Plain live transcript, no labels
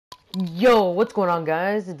Yo, what's going on,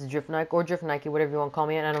 guys? It's DriFt or DriFt, whatever you want to call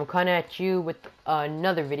me, and I'm coming at you with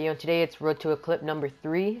another video. Today it's Road to a Clip number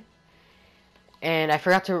 3, and I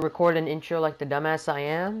forgot to record an intro like the dumbass I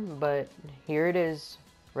am, but here it is,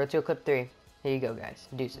 Road to a Clip 3. Here you go, guys.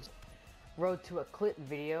 Deuces. Road to a Clip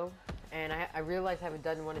video, and I realized I haven't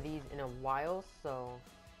done one of these in a while, so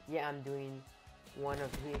yeah, I'm doing one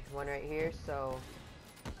right here. So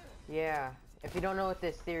yeah. If you don't know what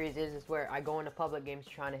this series is, it's where I go into public games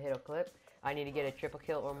trying to hit a clip. I need to get a triple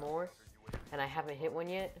kill or more, and I haven't hit one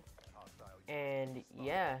yet. And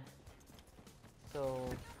yeah, so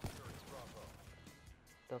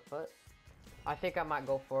the fuck? I think I might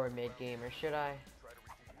go for a mid game, or should I?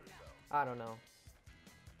 I don't know.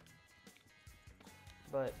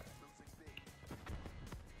 But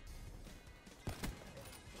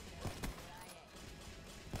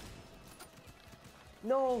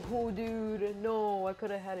no, dude, no, I could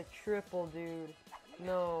have had a triple, dude.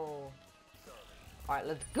 No. Alright,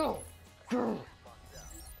 let's go. I'm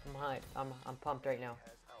hyped. I'm pumped right now.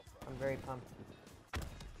 I'm very pumped.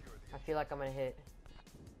 I feel like I'm gonna hit.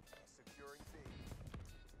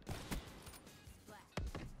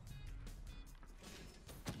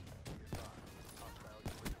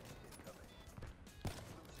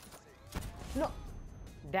 No,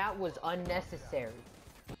 that was unnecessary.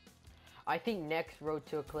 I think next Road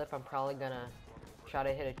to a Clip, I'm probably gonna try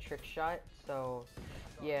to hit a trick shot. So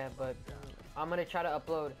yeah, but I'm gonna try to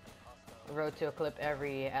upload Road to a Clip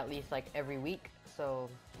at least like every week. So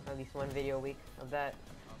at least one video a week of that.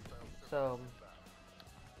 So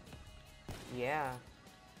yeah,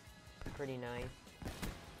 pretty nice.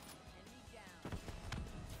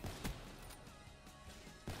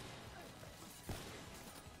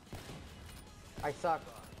 I suck.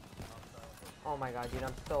 Oh my god, dude,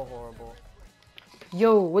 I'm so horrible.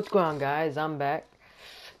 Yo, what's going on, guys? I'm back.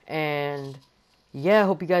 And yeah, I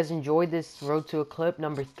hope you guys enjoyed this Road to a Clip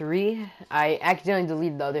number 3. I accidentally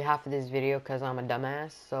deleted the other half of this video because I'm a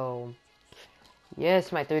dumbass. So yeah,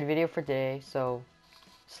 it's my 3rd video for today. So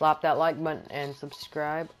slap that like button and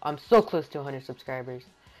subscribe. I'm so close to 100 subscribers.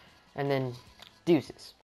 And then deuces.